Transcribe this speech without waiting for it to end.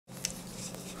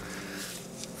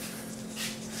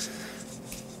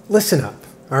listen up,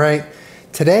 all right?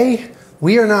 Today,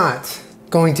 we are not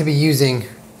going to be using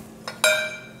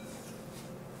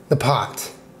the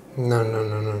pot. No.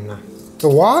 The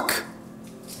wok?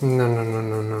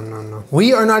 No.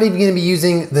 We are not even gonna be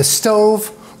using the stove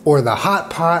or the hot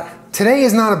pot. Today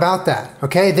is not about that,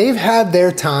 okay? They've had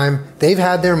their time, they've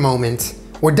had their moment.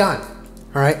 We're done,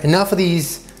 all right? Enough of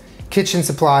these kitchen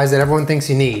supplies that everyone thinks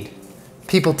you need.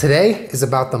 People, today is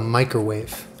about the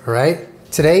microwave, all right?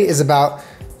 Today is about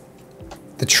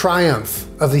the triumph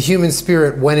of the human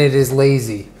spirit when it is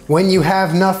lazy. When you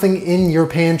have nothing in your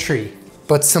pantry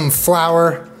but some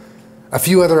flour, a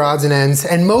few other odds and ends,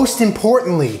 and most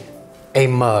importantly, a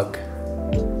mug.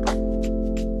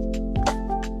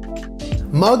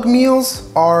 Mug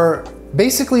meals are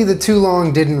basically the too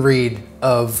long didn't read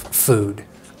of food.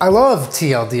 I love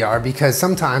TLDR because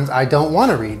sometimes I don't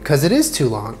want to read because it is too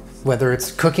long, whether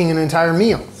it's cooking an entire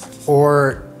meal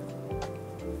or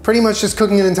pretty much just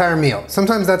cooking an entire meal.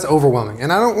 Sometimes that's overwhelming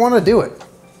and I don't want to do it.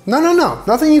 No.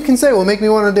 Nothing you can say will make me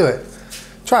want to do it.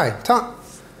 Try, Tom.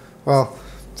 Well,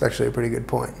 it's actually a pretty good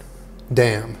point.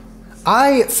 Damn.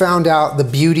 I found out the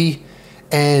beauty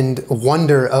and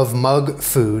wonder of mug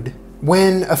food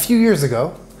when a few years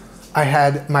ago I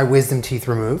had my wisdom teeth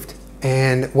removed.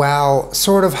 And while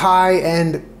sort of high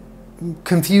and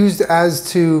confused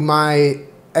as to my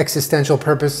existential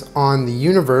purpose on the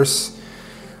universe,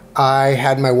 I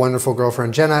had my wonderful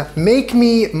girlfriend Jenna make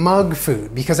me mug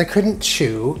food because I couldn't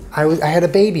chew. I had a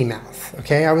baby mouth,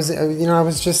 okay? I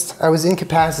was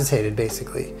incapacitated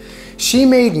basically. She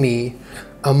made me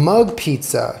a mug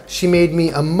pizza. She made me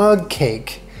a mug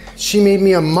cake. She made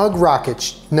me a mug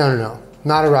rocket. No,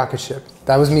 not a rocket ship.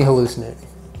 That was me hallucinating.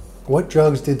 What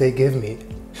drugs did they give me?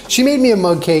 She made me a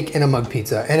mug cake and a mug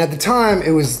pizza. And at the time,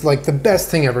 it was like the best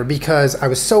thing ever because I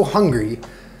was so hungry,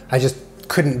 I just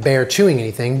couldn't bear chewing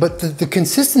anything. But the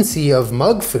consistency of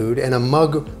mug food and a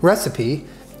mug recipe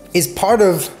is part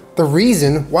of the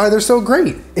reason why they're so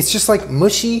great. It's just like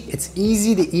mushy, it's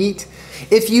easy to eat.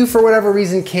 If you, for whatever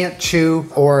reason, can't chew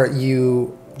or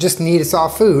you just need a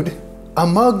soft food, a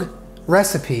mug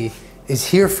recipe is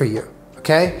here for you,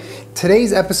 okay?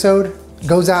 Today's episode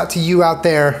goes out to you out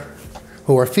there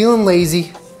who are feeling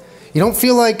lazy. You don't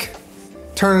feel like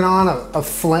turning on a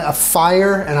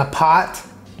fire and a pot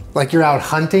like you're out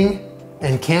hunting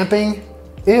and camping.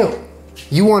 Ew.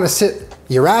 You want to sit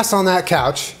your ass on that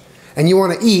couch and you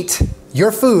want to eat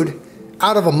your food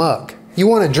out of a mug. You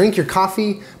want to drink your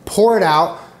coffee, pour it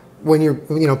out when you're,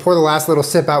 pour the last little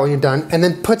sip out when you're done, and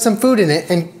then put some food in it,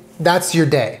 and that's your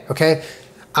day, okay?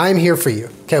 I'm here for you.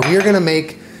 Okay, we are gonna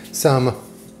make some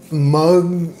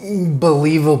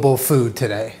mug-believable food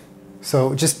today.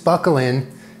 So just buckle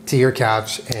in to your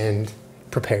couch and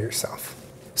prepare yourself.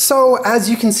 So as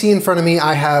you can see in front of me,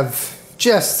 I have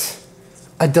just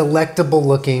a delectable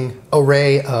looking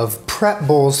array of prep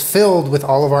bowls filled with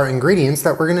all of our ingredients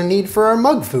that we're gonna need for our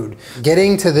mug food.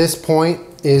 Getting to this point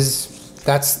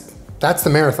that's the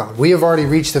marathon. We have already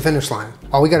reached the finish line.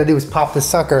 All we gotta do is pop this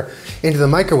sucker into the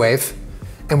microwave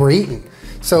and we're eating.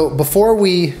 So before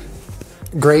we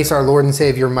grace our Lord and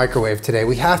Savior microwave today,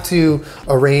 we have to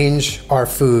arrange our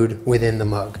food within the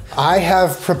mug. I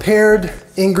have prepared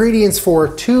ingredients for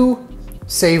 2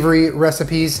 savory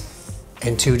recipes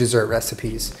and 2 dessert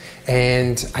recipes.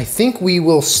 And I think we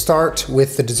will start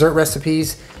with the dessert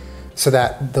recipes so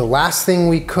that the last thing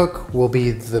we cook will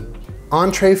be the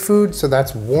entree food, so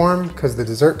that's warm because the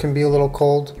dessert can be a little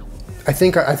cold. I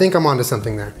think I'm onto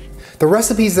something there. The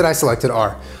recipes that I selected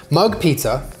are mug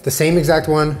pizza, the same exact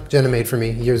one Jenna made for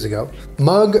me years ago.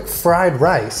 Mug fried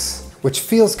rice, which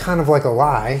feels kind of like a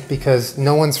lie because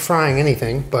no one's frying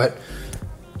anything, but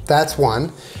that's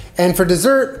one. And for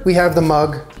dessert, we have the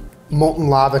mug molten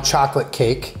lava chocolate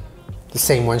cake, the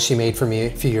same one she made for me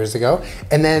a few years ago.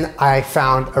 And then I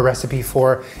found a recipe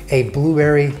for a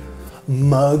blueberry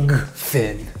mug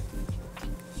fin.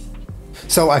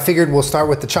 So I figured we'll start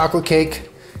with the chocolate cake,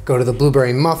 go to the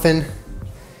blueberry muffin,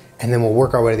 and then we'll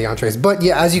work our way to the entrees. But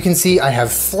yeah, as you can see, I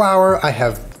have flour, I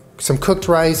have some cooked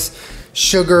rice,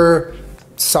 sugar,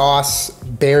 sauce,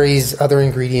 berries, other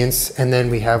ingredients, and then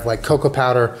we have like cocoa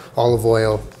powder, olive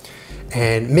oil,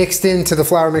 and mixed into the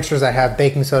flour mixtures, I have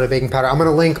baking soda, baking powder. I'm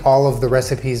gonna link all of the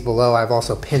recipes below. I've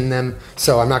also pinned them,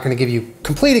 so I'm not gonna give you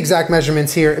complete exact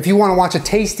measurements here. If you wanna watch a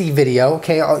tasty video,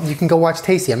 okay, you can go watch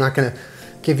Tasty. I'm not gonna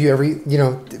give you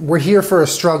we're here for a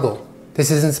struggle. This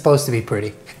isn't supposed to be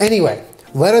pretty. Anyway,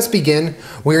 let us begin.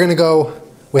 We're gonna go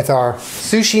with our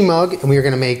sushi mug and we're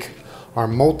gonna make our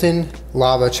molten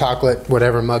lava chocolate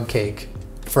whatever mug cake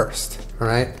first, all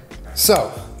right?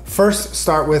 So, first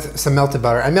start with some melted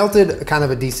butter. I melted kind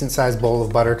of a decent sized bowl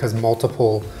of butter because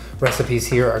multiple recipes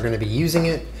here are gonna be using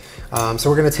it. So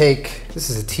we're gonna take, this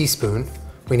is a teaspoon.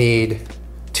 We need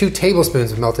 2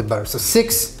 tablespoons of melted butter. So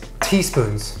 6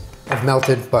 teaspoons of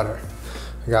melted butter.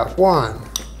 I got 1,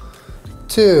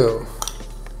 2,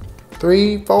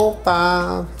 3, 4, 5.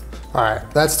 All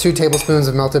right, that's 2 tablespoons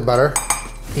of melted butter.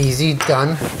 Easy,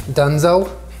 done,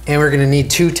 donezo. And we're gonna need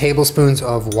 2 tablespoons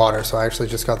of water. So I actually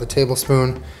just got the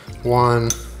tablespoon. 1,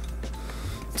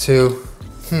 2.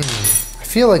 I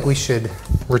feel like we should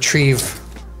retrieve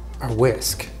our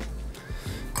whisk.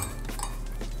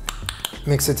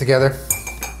 Mix it together.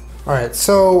 All right,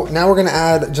 so now we're gonna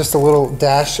add just a little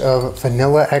dash of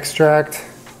vanilla extract.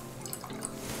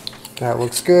 That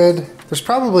looks good. There's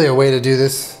probably a way to do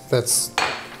this that's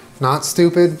not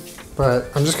stupid,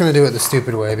 but I'm just gonna do it the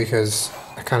stupid way because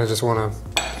I kind of just wanna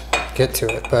get to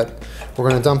it. But we're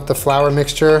gonna dump the flour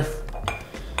mixture.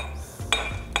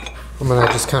 I'm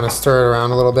gonna just kind of stir it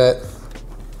around a little bit.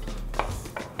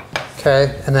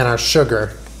 Okay, and then our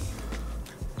sugar.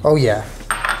 Oh yeah.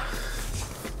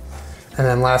 And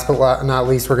then last but not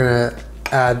least, we're gonna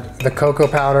add the cocoa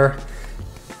powder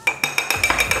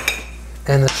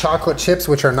and the chocolate chips,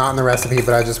 which are not in the recipe,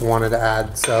 but I just wanted to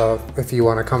add. So if you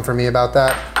wanna come for me about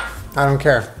that, I don't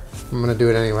care. I'm gonna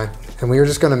do it anyway. And we are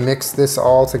just gonna mix this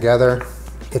all together.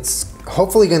 It's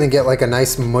hopefully gonna get like a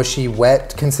nice mushy,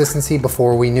 wet consistency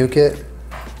before we nuke it.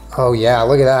 Oh yeah,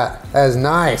 look at that. That is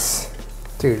nice.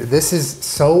 Dude, this is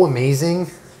so amazing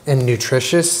and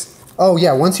nutritious. Oh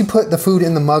yeah, once you put the food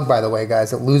in the mug, by the way,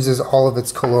 guys, it loses all of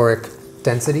its caloric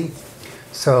density.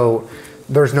 So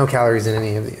there's no calories in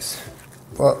any of these.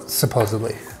 Well,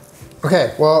 supposedly.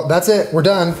 Okay, well, that's it, we're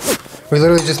done. We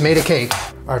literally just made a cake.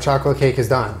 Our chocolate cake is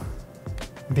done,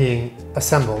 being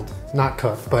assembled, not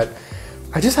cooked. But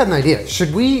I just had an idea.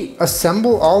 Should we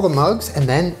assemble all the mugs and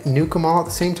then nuke them all at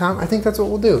the same time? I think that's what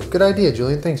we'll do. Good idea,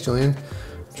 Julian. Thanks, Julian.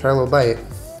 Try a little bite.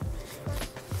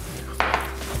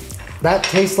 That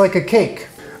tastes like a cake.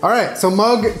 All right, so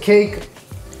mug cake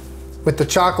with the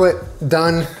chocolate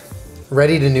done,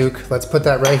 ready to nuke. Let's put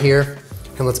that right here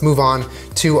and let's move on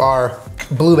to our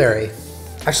blueberry.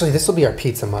 Actually, this will be our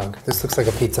pizza mug. This looks like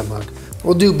a pizza mug.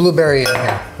 We'll do blueberry in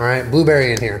here, all right?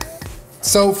 Blueberry in here.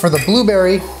 So for the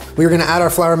blueberry, we're gonna add our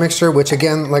flour mixture, which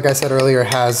again, like I said earlier,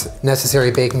 has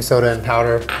necessary baking soda and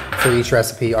powder for each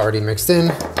recipe already mixed in.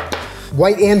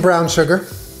 White and brown sugar,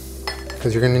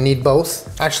 because you're gonna need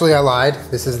both. Actually, I lied.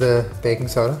 This is the baking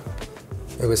soda.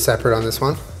 It was separate on this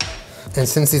one. And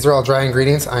since these are all dry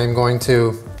ingredients, I am going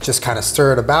to just kind of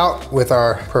stir it about with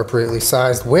our appropriately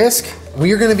sized whisk.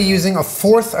 We are gonna be using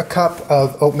 1/4 a cup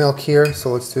of oat milk here. So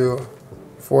let's do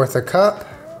 1/4 a cup.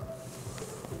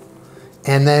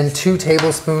 And then 2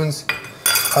 tablespoons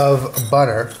of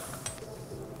butter.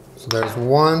 So there's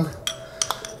 1,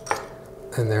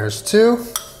 and there's 2.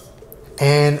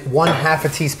 And 1/2 a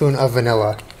teaspoon of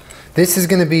vanilla. This is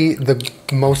gonna be the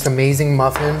most amazing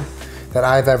muffin that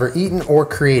I've ever eaten or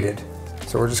created.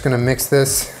 So we're just gonna mix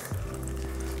this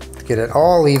to get it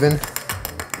all even.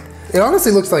 It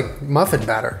honestly looks like muffin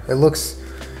batter. It looks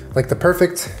like the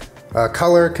perfect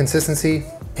color, consistency.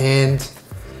 And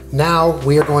now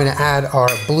we are going to add our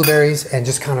blueberries and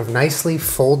just kind of nicely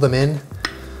fold them in.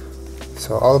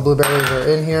 So all the blueberries are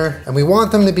in here, and we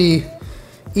want them to be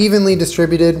evenly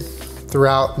distributed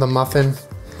throughout the muffin,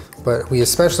 but we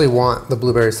especially want the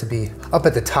blueberries to be up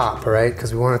at the top, all right?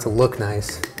 Because we want it to look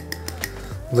nice.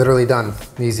 Literally done,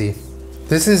 easy.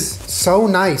 This is so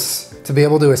nice to be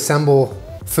able to assemble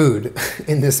food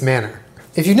in this manner.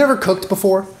 If you've never cooked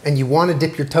before and you want to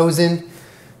dip your toes in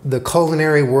the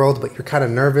culinary world, but you're kind of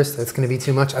nervous that it's gonna be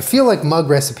too much, I feel like mug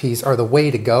recipes are the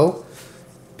way to go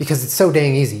because it's so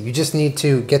dang easy. You just need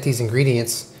to get these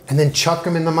ingredients and then chuck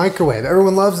them in the microwave.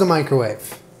 Everyone loves the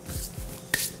microwave.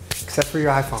 Except for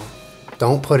your iPhone.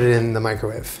 Don't put it in the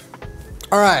microwave.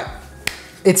 All right,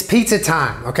 it's pizza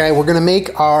time, okay? We're gonna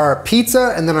make our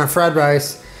pizza and then our fried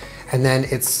rice, and then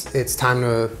it's time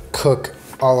to cook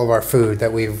all of our food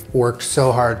that we've worked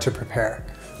so hard to prepare.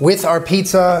 With our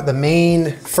pizza, the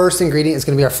main first ingredient is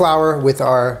gonna be our flour with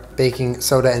our baking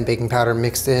soda and baking powder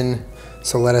mixed in.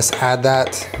 So let us add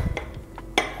that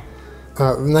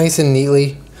nice and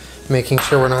neatly, making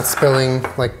sure we're not spilling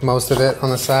like most of it on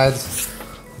the sides.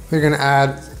 We're gonna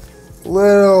add a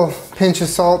little pinch of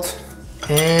salt,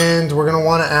 and we're gonna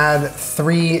wanna add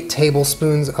 3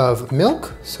 tablespoons of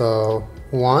milk. So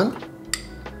 1,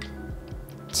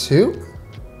 2,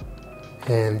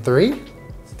 and 3.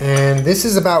 And this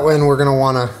is about when we're gonna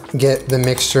wanna get the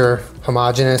mixture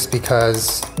homogeneous,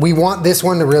 because we want this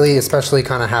one to really especially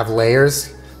kind of have layers,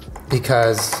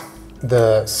 because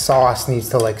the sauce needs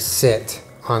to like sit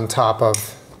on top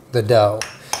of the dough.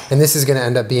 And this is gonna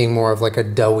end up being more of like a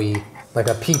doughy, like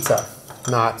a pizza,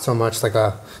 not so much like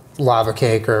a lava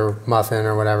cake or muffin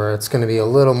or whatever. It's gonna be a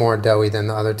little more doughy than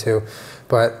the other two,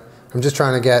 but I'm just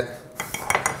trying to get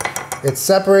it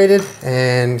separated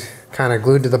and kind of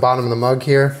glued to the bottom of the mug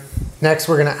here. Next,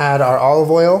 we're gonna add our olive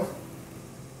oil.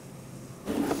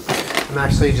 I'm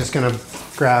actually just gonna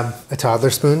grab a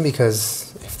toddler spoon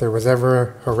because if there was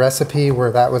ever a recipe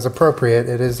where that was appropriate,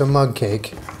 it is a mug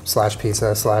cake slash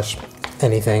pizza slash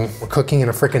anything. We're cooking in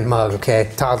a freaking mug,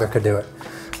 okay? Toddler could do it.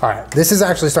 All right, this is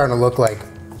actually starting to look like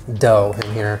dough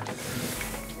in here.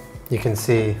 You can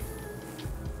see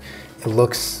it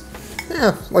looks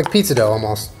like pizza dough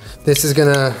almost. This is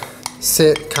gonna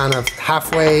sit kind of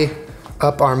halfway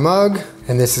up our mug,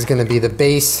 and this is gonna be the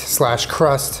base slash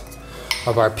crust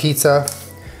of our pizza.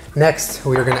 Next,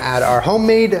 we are gonna add our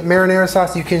homemade marinara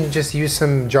sauce. You can just use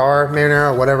some jar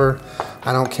marinara, whatever,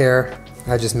 I don't care.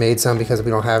 I just made some because we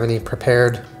don't have any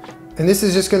prepared. And this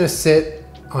is just gonna sit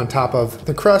on top of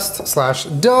the crust slash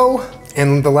dough.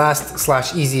 And the last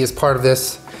slash easiest part of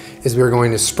this is we're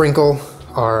going to sprinkle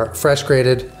our fresh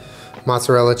grated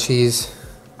mozzarella cheese,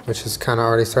 which has kind of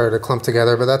already started to clump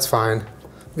together, but that's fine.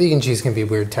 Vegan cheese can be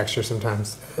weird texture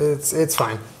sometimes. It's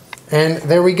fine. And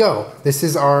there we go. This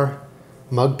is our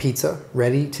mug pizza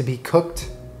ready to be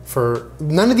cooked for,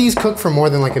 none of these cook for more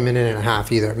than like 1.5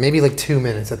 minutes either. Maybe like 2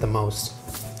 minutes at the most.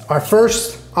 Our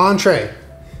first entree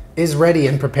is ready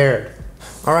and prepared.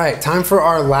 All right, time for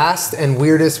our last and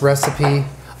weirdest recipe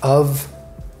of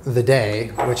the day,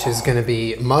 which is gonna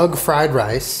be mug fried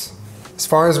rice. As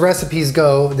far as recipes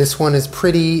go, this one is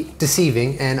pretty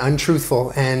deceiving and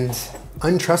untruthful and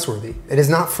untrustworthy. It is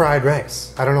not fried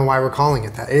rice. I don't know why we're calling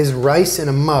it that. It is rice in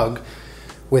a mug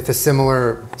with a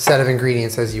similar set of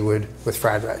ingredients as you would with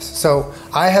fried rice. So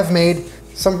I have made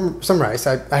some rice.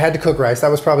 I had to cook rice. That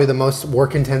was probably the most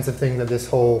work intensive thing that this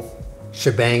whole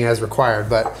shebang has required,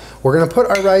 but we're gonna put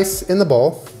our rice in the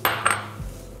bowl.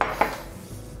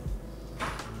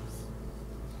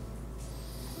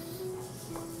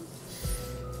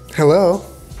 Hello,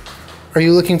 are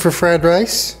you looking for fried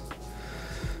rice?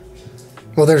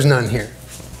 Well, there's none here.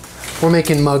 We're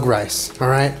making mug rice, all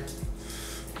right?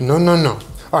 No, no, no.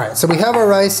 All right, so we have our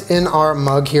rice in our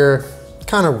mug here.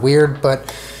 Kind of weird,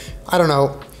 but I don't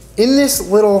know. In this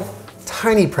little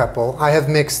tiny prep bowl, I have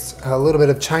mixed a little bit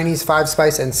of Chinese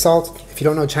 5-spice and salt. If you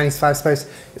don't know, Chinese 5-spice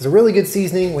is a really good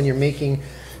seasoning when you're making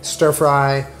stir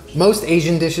fry. Most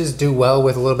Asian dishes do well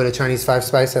with a little bit of Chinese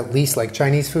 5-spice, at least like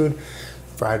Chinese food,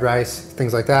 fried rice,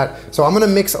 things like that. So I'm gonna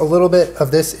mix a little bit of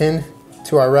this in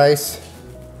to our rice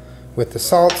with the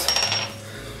salt.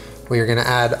 We are gonna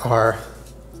add our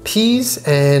peas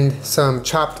and some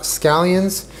chopped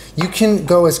scallions. You can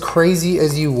go as crazy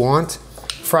as you want.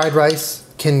 Fried rice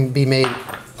can be made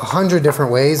 100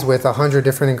 different ways with 100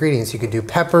 different ingredients. You could do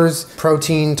peppers,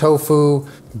 protein, tofu,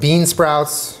 bean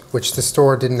sprouts, which the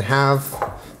store didn't have.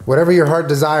 Whatever your heart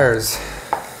desires.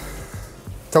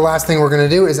 The last thing we're gonna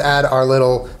do is add our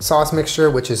little sauce mixture,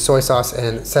 which is soy sauce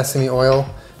and sesame oil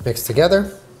mixed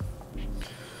together.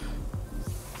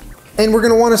 And we're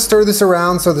gonna wanna stir this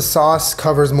around so the sauce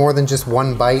covers more than just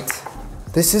one bite.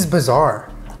 This is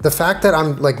bizarre. The fact that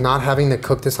I'm like not having to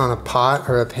cook this on a pot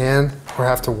or a pan or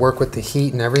have to work with the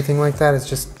heat and everything like that,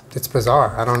 it's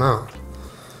bizarre, I don't know.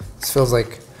 This feels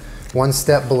like one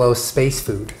step below space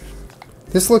food.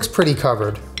 This looks pretty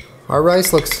covered. Our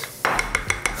rice looks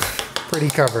pretty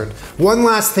covered. One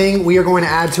last thing we are going to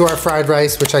add to our fried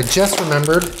rice, which I just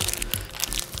remembered,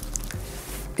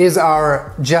 is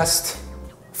our Just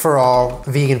for All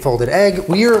vegan folded egg.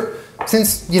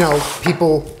 Since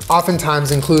people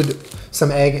oftentimes include some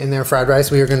egg in their fried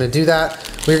rice, we are gonna do that.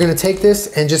 We're gonna take this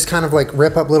and just kind of like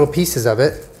rip up little pieces of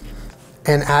it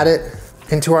and add it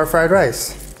into our fried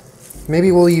rice.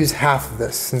 Maybe we'll use half of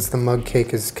this since the mug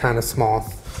cake is kind of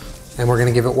small. And we're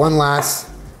gonna give it one last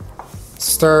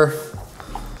stir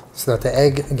so that the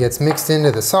egg gets mixed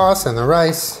into the sauce and the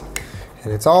rice,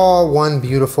 and it's all one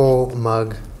beautiful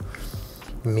mug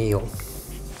meal.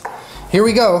 Here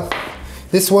we go.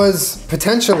 This was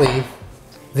potentially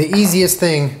the easiest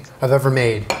thing I've ever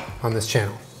made on this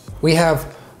channel. We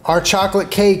have our chocolate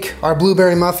cake, our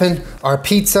blueberry muffin, our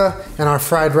pizza, and our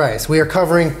fried rice. We are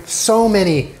covering so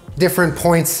many different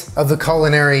points of the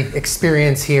culinary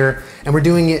experience here, and we're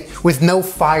doing it with no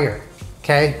fire,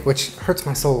 okay? Which hurts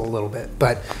my soul a little bit,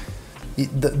 but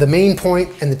the main point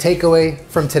and the takeaway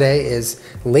from today is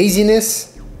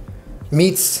laziness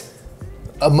meets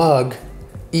a mug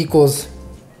equals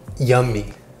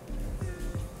yummy.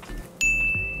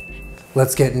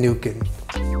 Let's get nukin'.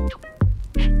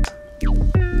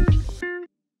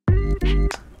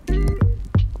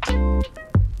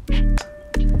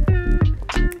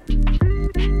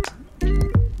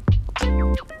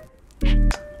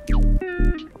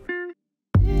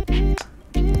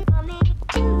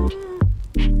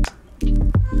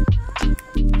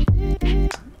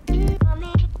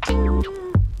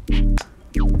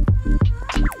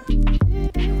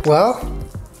 Well,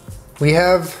 we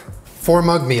have 4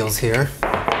 mug meals here.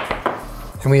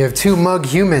 And we have 2 mug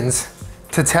humans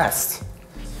to test.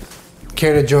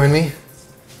 Care to join me?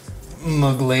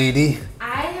 Mug lady.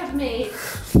 I have made...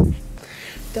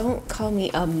 Don't call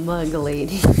me a mug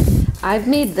lady. I've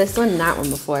made this one and that one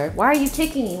before. Why are you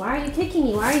kicking me? Why are you kicking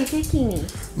me? Why are you kicking me?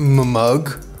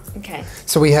 Mug. Okay.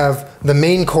 So we have the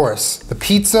main course, the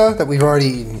pizza that we've already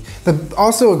eaten.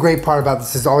 Also a great part about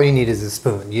this is all you need is a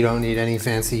spoon. You don't need any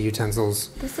fancy utensils.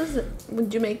 This is,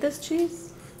 would you make this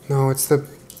cheese? No, it's the,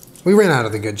 we ran out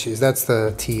of the good cheese. That's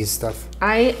the tease stuff.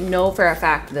 I know for a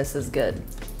fact this is good.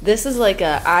 This is like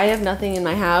a, I have nothing in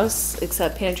my house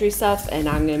except pantry stuff and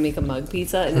I'm gonna make a mug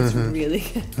pizza and it's really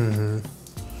good.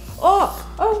 Oh,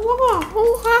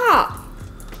 hot.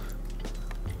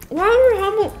 Why are you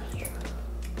humble?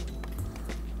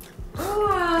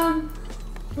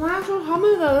 Why are so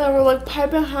humble though? They were like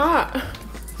piping hot.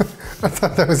 I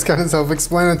thought that was kind of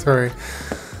self-explanatory.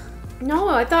 No,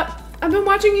 I thought, I've been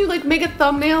watching you like make a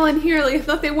thumbnail in here. Like I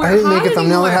thought they weren't hot I didn't make a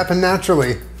thumbnail, anymore. it happened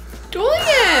naturally.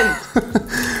 Julien!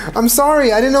 I'm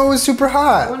sorry, I didn't know it was super I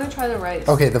hot. want to try the rice.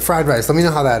 Okay, the fried rice, let me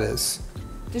know how that is.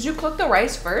 Did you cook the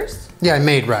rice first? Yeah, I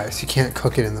made rice. You can't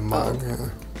cook it in the mug. Oh. Yeah.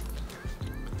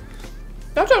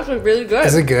 That's actually really good.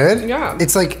 Is it good? Yeah.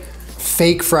 It's like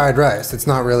fake fried rice. It's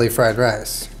not really fried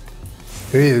rice.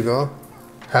 Here you go.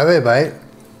 Have a bite.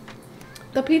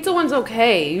 The pizza one's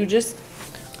okay.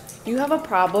 You have a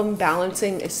problem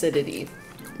balancing acidity.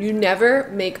 You never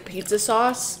make pizza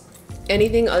sauce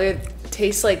anything other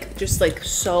tastes like just like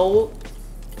so.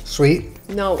 Sweet?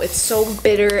 No, it's so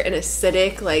bitter and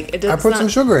acidic. Like it does. I put some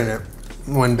sugar in it.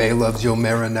 One Bay loves your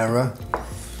marinara.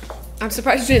 I'm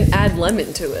surprised you didn't add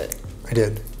lemon to it. I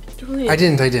did. Julien. I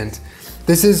didn't.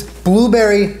 This is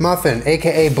blueberry muffin,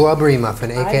 aka blubbery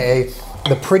muffin, aka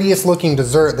the prettiest looking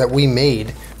dessert that we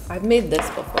made. I've made this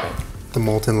before. The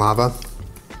molten lava.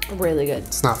 Really good.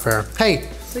 It's not fair. Hey,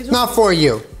 not for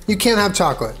you. You can't have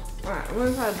chocolate. Alright, I'm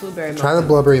gonna try the blueberry muffin. Try the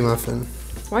blubbery muffin.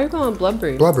 Why are you calling it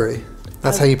blubbery? Blubbery.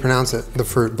 That's how you pronounce it, the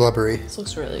fruit, blubbery. This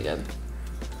looks really good.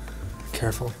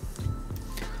 Careful.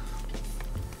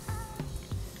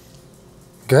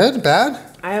 Good? Bad?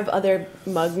 I have other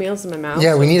mug meals in my mouth.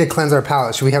 Yeah, we need to cleanse our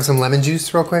palate. Should we have some lemon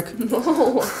juice real quick?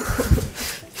 No.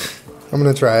 I'm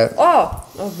gonna try it. Oh,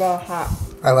 that's very hot.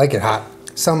 I like it hot.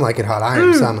 Some like it hot. I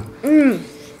am some.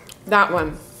 That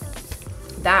one.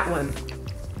 That one.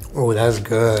 Oh, that's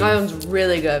good. That one's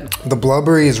really good. The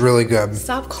blubbery is really good.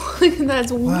 Stop calling it that.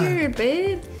 It's weird,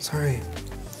 babe. Sorry.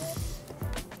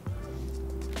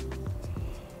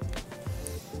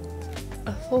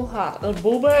 A full hot. The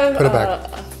blueberry. Put it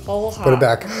back. A full hot. Put it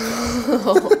back.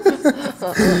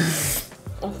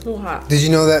 A full hot. Did you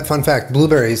know that, fun fact,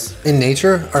 blueberries in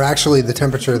nature are actually the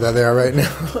temperature that they are right now.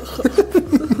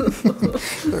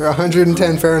 They're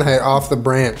 110 Fahrenheit off the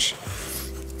branch.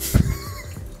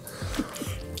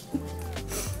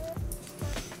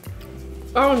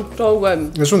 That one's so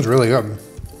good. This one's really good.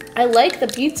 I like the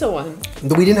pizza one.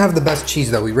 We didn't have the best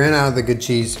cheese though. We ran out of the good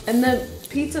cheese. And the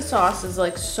pizza sauce is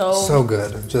like So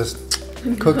good. Just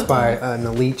cooked by an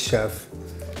elite chef.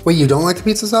 Wait, you don't like the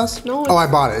pizza sauce? No. Oh, I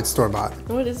bought it. It's store-bought.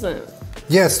 No, it isn't.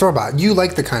 Yeah, it's store-bought. You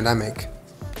like the kind I make.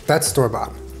 That's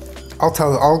store-bought.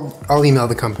 I'll email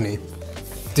the company.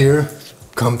 Dear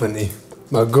company,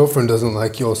 my girlfriend doesn't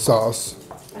like your sauce.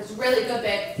 It's really good,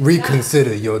 babe.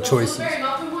 Reconsider your choices. The blueberry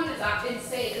muffin one is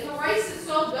insane. And the rice is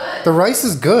so good. The rice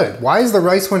is good. Why is the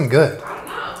rice one good? I don't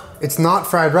know. It's not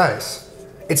fried rice.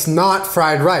 It's not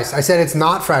fried rice. I said it's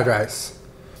not fried rice.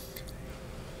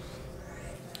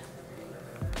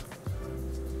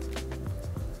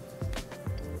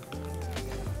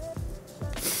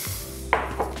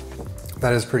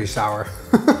 That is pretty sour.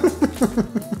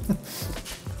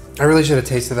 I really should have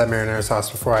tasted that marinara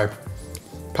sauce before I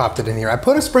popped it in here. I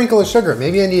put a sprinkle of sugar.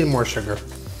 Maybe I needed more sugar.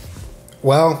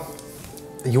 Well,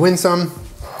 you win some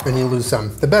and you lose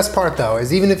some. The best part though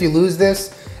is even if you lose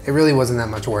this, it really wasn't that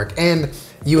much work. And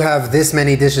you have this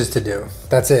many dishes to do.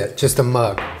 That's it, just a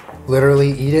mug.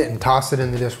 Literally eat it and toss it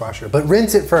in the dishwasher. But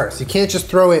rinse it first. You can't just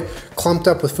throw it clumped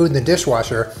up with food in the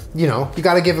dishwasher. You know, you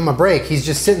gotta give him a break. He's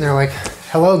just sitting there like,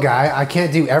 hello guy, I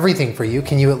can't do everything for you.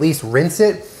 Can you at least rinse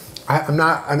it? I'm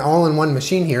not an all-in-one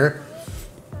machine here.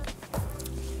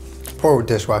 Poor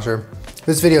dishwasher.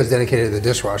 This video is dedicated to the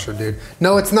dishwasher, dude.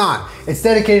 No, it's not. It's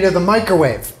dedicated to the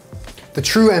microwave. The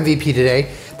true MVP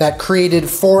today that created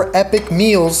 4 epic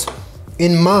meals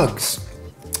in mugs.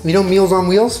 You know Meals on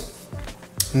Wheels?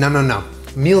 No, no, no.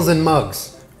 Meals in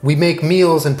mugs. We make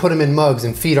meals and put them in mugs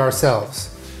and feed ourselves.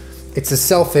 It's a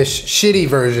selfish, shitty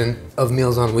version of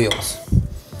Meals on Wheels.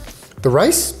 The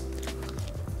rice?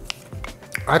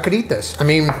 I could eat this. I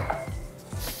mean,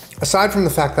 aside from the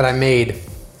fact that I made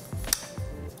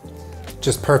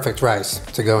just perfect rice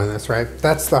to go in this, right?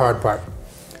 That's the hard part.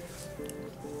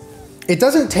 It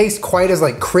doesn't taste quite as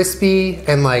like crispy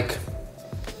and like,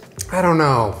 I don't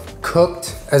know,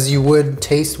 cooked as you would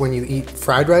taste when you eat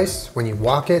fried rice, when you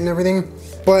wok it and everything.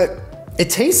 But it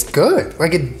tastes good.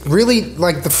 Like it really,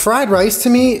 like the fried rice to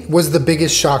me was the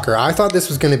biggest shocker. I thought this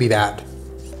was gonna be bad.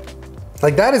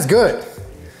 Like that is good.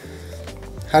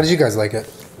 How did you guys like it?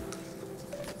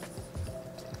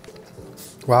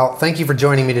 Well, thank you for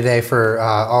joining me today for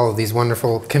all of these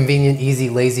wonderful, convenient, easy,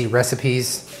 lazy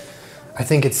recipes. I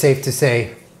think it's safe to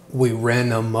say we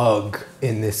ran amok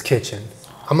in this kitchen.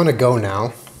 I'm gonna go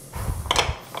now.